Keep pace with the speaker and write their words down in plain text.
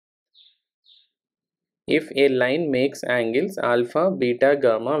if a line makes angles alpha, beta,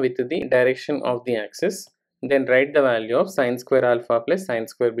 gamma with the direction of the axis, then write the value of sin square alpha plus sin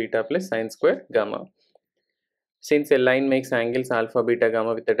square beta plus sin square gamma. Since a line makes angles alpha, beta,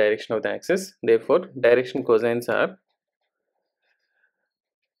 gamma with the direction of the axis, therefore direction cosines are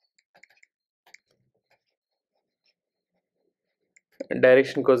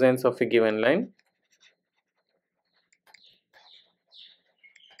of a given line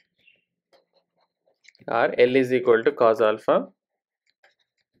are L is equal to cos alpha,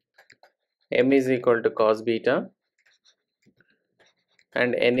 M is equal to cos beta,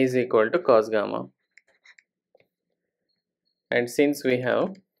 and N is equal to cos gamma. And since we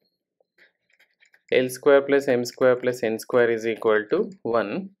have L square plus M square plus N square is equal to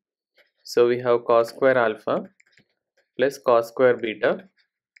 1, so we have cos square alpha plus cos square beta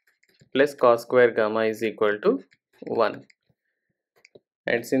plus cos square gamma is equal to 1.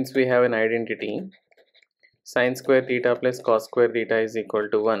 And since we have an identity sin square theta plus cos square theta is equal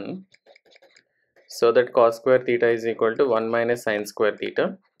to 1, so that cos square theta is equal to 1 minus sin square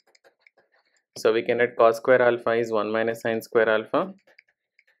theta. So we can write cos square alpha is 1 minus sin square alpha,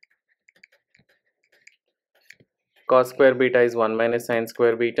 cos square beta is 1 minus sin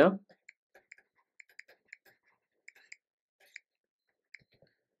square beta,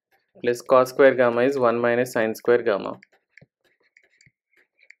 plus cos square gamma is 1 minus sin square gamma,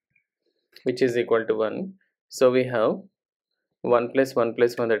 which is equal to 1. So we have 1 plus 1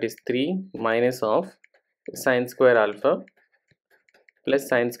 plus 1, that is 3, minus of sin square alpha plus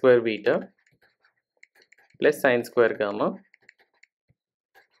sin square beta plus sin square gamma,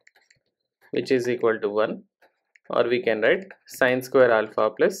 which is equal to 1, or we can write sin square alpha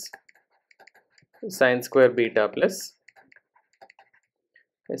plus sin square beta plus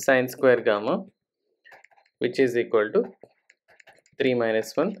sin square gamma, which is equal to 3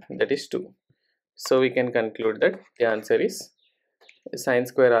 minus 1, that is 2. So we can conclude that the answer is sin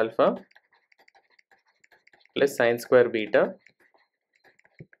square alpha plus sin square beta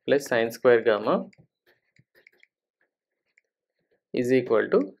plus sin square gamma is equal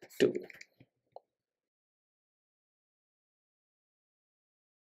to 2.